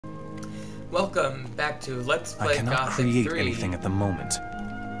Welcome back to Let's Play I cannot Gothic create 3. anything at the moment.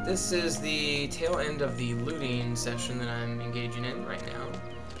 This is the tail end of the looting session that I'm engaging in right now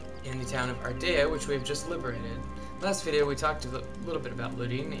in the town of Ardea, which we've just liberated. Last video we talked a little bit about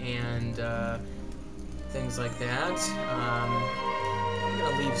looting and things like that. I'm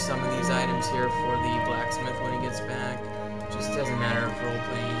going to leave some of these items here for the blacksmith when he gets back, just as a matter of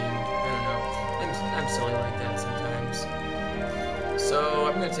role-playing. I don't know. I'm silly like that sometimes. So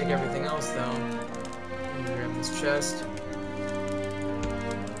I'm going to take everything else though. I'm going to grab this chest.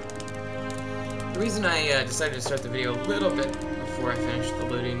 The reason I decided to start the video a little bit before I finished the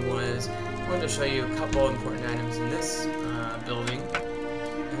looting was I wanted to show you a couple important items in this building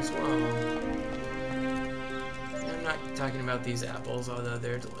as well. I'm not talking about these apples, although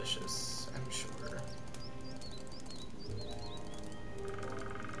they're delicious, I'm sure.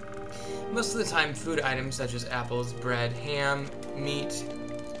 Most of the time, food items such as apples, bread, ham, meat,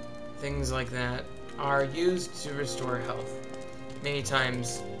 things like that are used to restore health. Many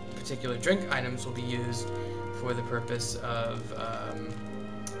times, particular drink items will be used for the purpose of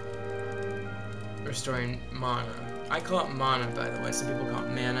restoring mana. I call it mana, by the way. Some people call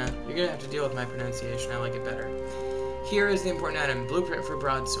it mana. You're going to have to deal with my pronunciation. I like it better. Here is the important item, blueprint for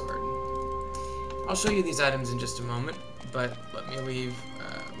broadsword. I'll show you these items in just a moment, but let me leave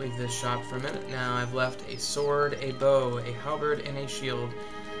this shop for a minute. Now I've left a sword, a bow, a halberd, and a shield.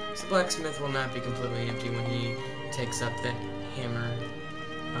 So the blacksmith will not be completely empty when he takes up that hammer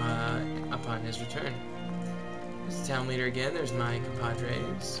upon his return. There's the town leader again. There's my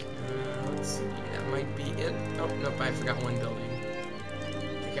compadres. Let's see. That might be it. Oh, nope, I forgot one building.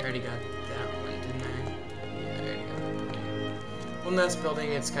 I think I already got that one, didn't I? Yeah, I already got that building. One last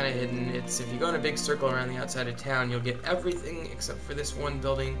building, it's kind of hidden. It's if you go in a big circle around the outside of town, you'll get everything except for this one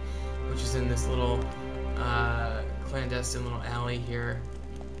building, which is in this little clandestine little alley here.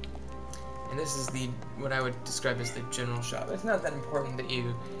 And this is the what I would describe as the general shop. It's not that important that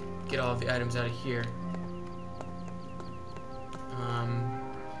you get all of the items out of here,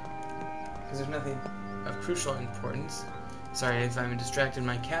 because there's nothing of crucial importance. Sorry if I'm distracted.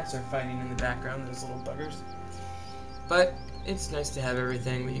 My cats are fighting in the background. Those little buggers. But it's nice to have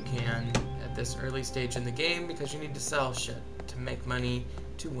everything that you can at this early stage in the game, because you need to sell shit to make money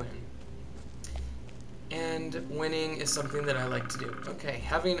to win. And winning is something that I like to do. Okay,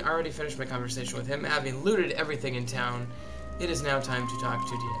 having already finished my conversation with him, having looted everything in town, it is now time to talk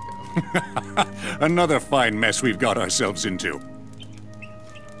to Diego. Another fine mess we've got ourselves into.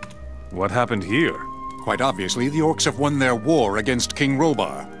 What happened here? Quite obviously, the orcs have won their war against King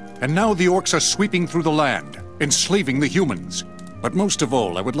Robar. And now the orcs are sweeping through the land, enslaving the humans. But most of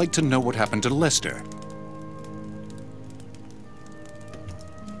all, I would like to know what happened to Lester.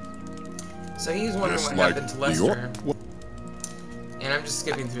 So he's wondering what happened to Lester. And I'm just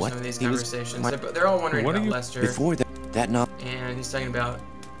skipping through some of these conversations. They're all wondering about Lester. Before that not. And he's talking about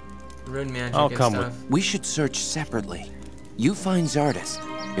rune magic I'll and come stuff. with. We should search separately. You find Zardus.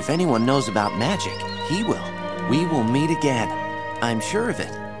 If anyone knows about magic, he will. We will meet again. I'm sure of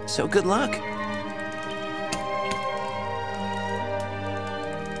it. So good luck.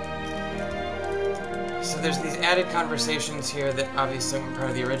 So there's these added conversations here that obviously weren't part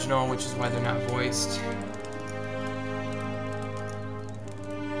of the original, which is why they're not voiced.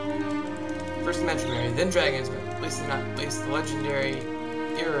 First the Metroberry, then Dragons, but at least not least the legendary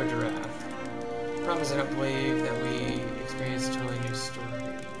Iridirath. Problem is I don't believe that we experienced a totally new story.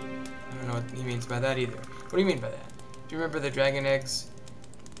 I don't know what he means by that either. What do you mean by that? Do you remember the dragon eggs?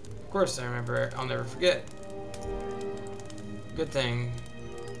 Of course I remember. I'll never forget. Good thing.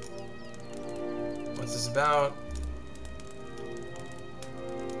 What's this about?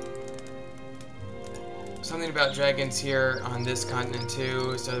 Something about dragons here on this continent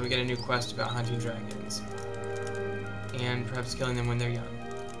too, so that we get a new quest about hunting dragons. And perhaps killing them when they're young.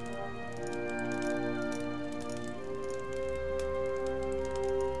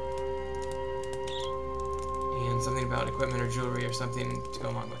 And something about equipment or jewelry or something to go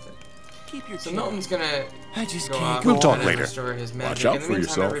along with it. So Milton's gonna go off We'll talk and later. restore his magic. Watch out In the for meantime,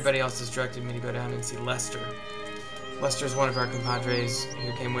 yourself. everybody else has directed me to go down and see Lester. Lester's one of our compadres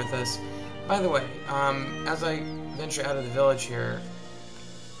who came with us. By the way, as I venture out of the village here,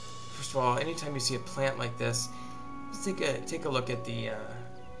 first of all, anytime you see a plant like this, just take a look at the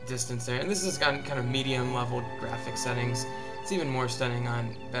distance there. And this has got kind of medium level graphic settings. It's even more stunning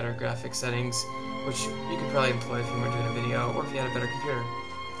on better graphic settings, which you could probably employ if you were doing a video or if you had a better computer.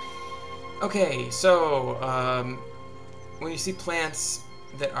 Okay, so when you see plants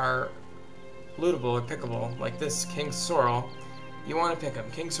that are lootable or pickable, like this King Sorrel, you want to pick them.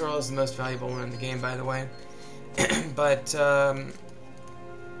 King Sorrel is the most valuable one in the game, by the way. But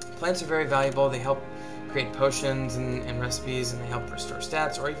Plants are very valuable. They help create potions and recipes, and they help restore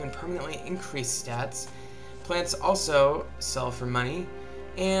stats or even permanently increase stats. Plants also sell for money,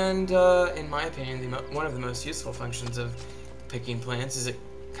 and in my opinion, one of the most useful functions of picking plants is it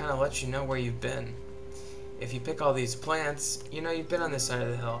kind of lets you know where you've been. If you pick all these plants, you know you've been on this side of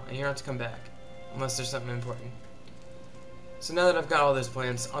the hill, and you don't have to come back, unless there's something important. So now that I've got all those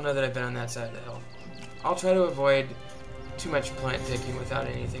plants, I'll know that I've been on that side of the hill. I'll try to avoid too much plant picking without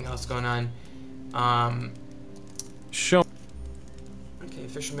anything else going on. Show. Okay,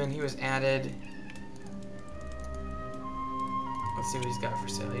 fisherman, he was added. Let's see what he's got for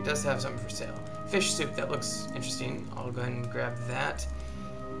sale. He does have something for sale. Fish soup, that looks interesting. I'll go ahead and grab that.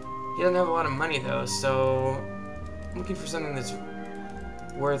 He doesn't have a lot of money though, so I'm looking for something that's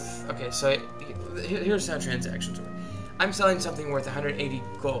worth... Okay, so here's how transactions work. I'm selling something worth 180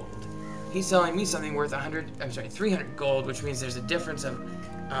 gold. He's selling me something worth 300 gold, which means there's a difference of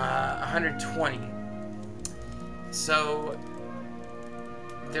 120. So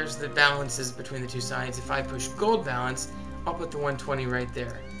there's the balances between the two sides. If I push gold balance, I'll put the 120 right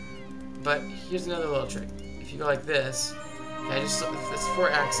there. But here's another little trick. If you go like this, okay, that's 4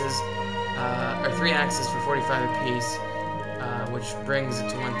 axes, or 3 axes for 45 apiece, which brings it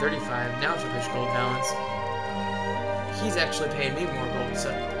to 135. Now if I push gold balance, he's actually paying me more gold.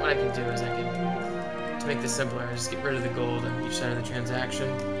 So what I can do is to make this simpler, I just get rid of the gold on each side of the transaction.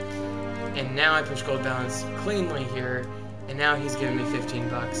 And now I push gold balance cleanly here, and now he's giving me 15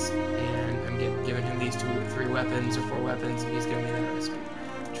 bucks, and I'm giving him these 2 or 3 weapons or 4 weapons, and he's giving me that recipe.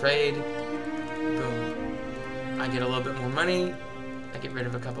 Trade, boom. I get a little bit more money, I get rid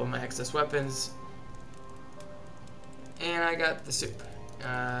of a couple of my excess weapons, and I got the soup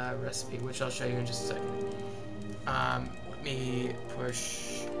recipe, which I'll show you in just a second. Let me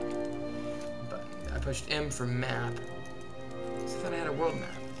push button. I pushed M for map. I thought I had a world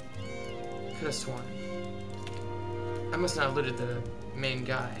map. Could have sworn. I must not have looted the main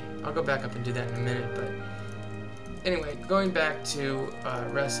guy. I'll go back up and do that in a minute, but anyway, going back to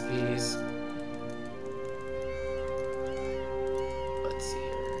recipes. Let's see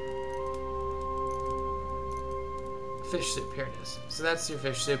here. Fish soup, here it is. So that's your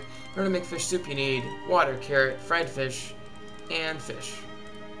fish soup. In order to make fish soup, you need water, carrot, fried fish, and fish.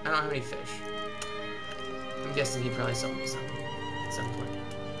 I don't have any fish. I'm guessing he probably sold me some at some point.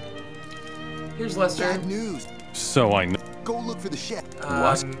 Here's Lester. Bad news. So I know. Go look for the ship.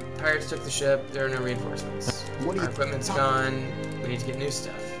 What? Pirates took the ship. There are no reinforcements. What Our equipment's gone. We need to get new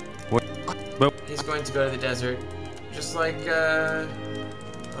stuff. What? Well, He's going to go to the desert, just like, well,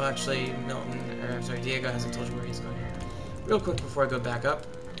 actually, Diego hasn't told you where he's going yet. Real quick before I go back up,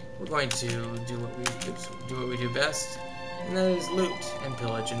 we're going to do what we do best, and that is loot and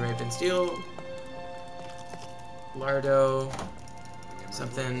pillage and rape and steal. Lardo,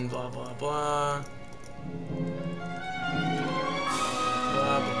 something, blah blah blah.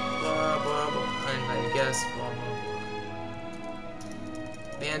 Blah blah blah blah blah. Uninvited guests, blah blah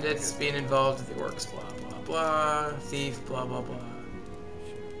blah. Bandits being involved with the orcs, blah blah blah. Thief, blah blah blah.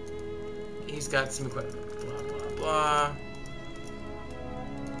 He's got some equipment, blah blah blah.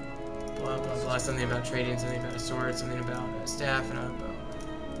 Blah blah blah. Something about trading, something about a sword, something about a staff and a bow.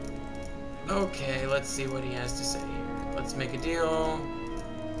 Okay, let's see what he has to say here. Let's make a deal.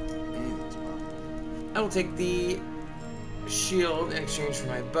 I will take the shield in exchange for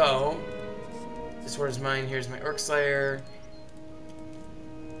my bow. This sword is mine. Here's my Orc Slayer.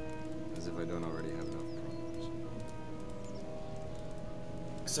 As if I don't already have enough problems.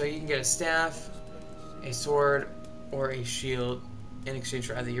 So you can get a staff, a sword, or a shield in exchange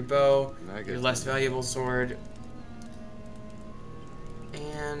for either your bow, your less valuable sword,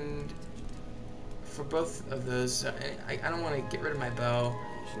 and for both of those, I don't want to get rid of my bow.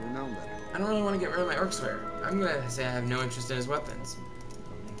 Should have known better. I don't really want to get rid of my Orc Slayer. I'm gonna say I have no interest in his weapons.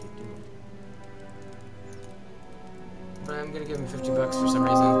 But I'm gonna give him 50 bucks for some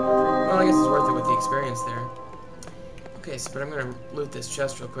reason. Well, I guess it's worth it with the experience there. Okay, so but I'm gonna loot this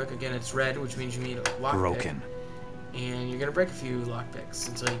chest real quick. Again, it's red, which means you need a lockpick. broken. And you're gonna break a few lockpicks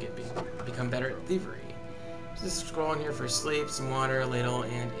until you become better at thievery. So this scroll in here for sleep, some water, a ladle,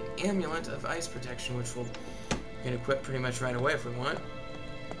 and an amulet of ice protection, which we can equip pretty much right away if we want.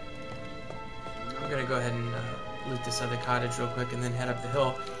 I'm gonna go ahead and loot this other cottage real quick and then head up the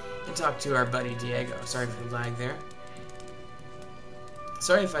hill and talk to our buddy Diego. Sorry for the lag there.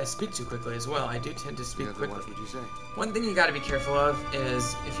 Sorry if I speak too quickly as well. I do tend to speak quickly. What would you say? One thing you gotta be careful of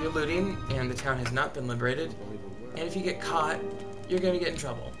is if you're looting and the town has not been liberated, and if you get caught, you're gonna get in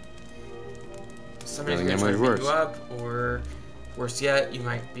trouble. Somebody's gonna try to beat you up, or worse yet, you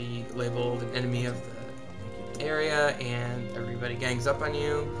might be labeled an enemy of the area and everybody gangs up on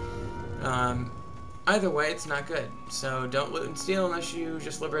you. Either way, it's not good. So don't loot and steal unless you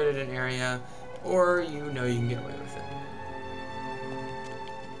just liberated an area or you know you can get away with it.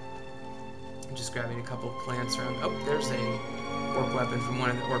 I'm just grabbing a couple plants around. Oh, there's a orc weapon from one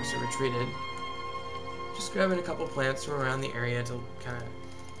of the orcs that retreated. Just grabbing a couple plants from around the area to kind of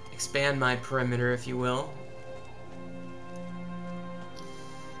expand my perimeter, if you will.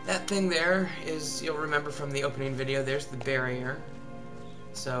 That thing there is, you'll remember from the opening video, there's the barrier.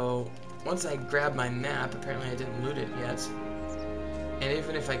 So once I grab my map, apparently I didn't loot it yet. And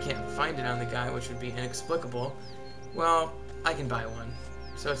even if I can't find it on the guy, which would be inexplicable, well, I can buy one.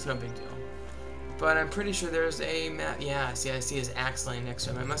 So it's no big deal. But I'm pretty sure there's a map. Yeah, see, I see his axe laying next to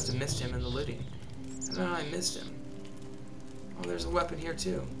him. I must have missed him in the looting. I don't know how I missed him. Oh, there's a weapon here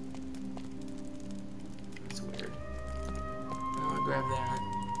too. That's weird. Oh, I'll grab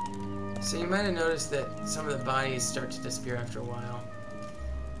that. So you might have noticed that some of the bodies start to disappear after a while.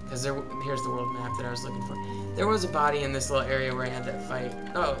 Because here's the world map that I was looking for. There was a body in this little area where I had that fight.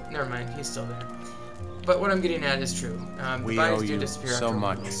 Oh, never mind. He's still there. But what I'm getting at is true. We bodies owe do you disappear so after a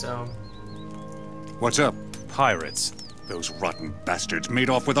while, much. so... What's up? Pirates. Those rotten bastards made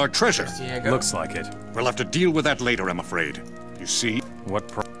off with our treasure. Diego. Looks like it. We'll have to deal with that later, I'm afraid. You see?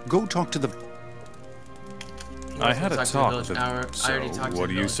 What Go talk to the... I had a talk with with I already so talked to what the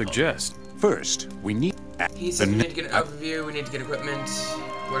do you village suggest? First, we need... He said we need to get an overview, we need to get equipment.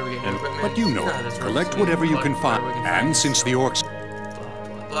 Where do we get equipment? But you know, That's right. collect So whatever you look can find. where we And since the orcs... Blah,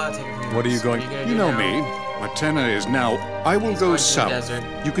 blah, blah, take it from What are you there. going- gonna You do know now? me. Matena is now... I will He's go going to the south. desert.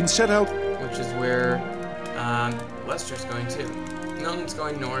 You can set out... Which is where Lester's going to. Milton's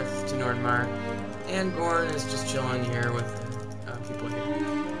going north to Nordmar, and Gorn is just chilling here with the people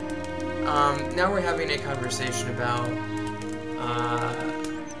here. Now we're having a conversation about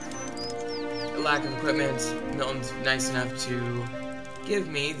lack of equipment. Milton's nice enough to give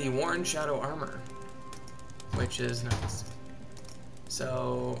me the Worn Shadow armor, which is nice.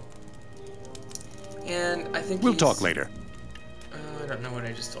 So, and I think We'll talk later. I don't know what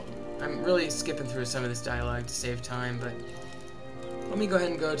I just told him. I'm really skipping through some of this dialogue to save time, but let me go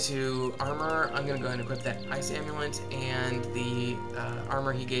ahead and go to armor. I'm going to go ahead and equip that ice amulet and the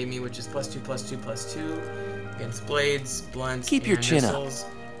armor he gave me, which is +2/+2/+2 against blades, blunts, Keep your and chin up. missiles.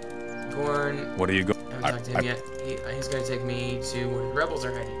 Gorn, What are you going? I haven't talked to him yet. He's going to take me to where the rebels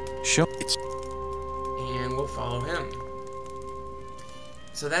are hiding, Show. and we'll follow him.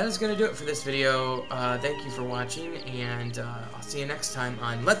 So that is going to do it for this video. Thank you for watching, and I'll see you next time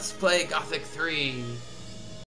on Let's Play Gothic 3.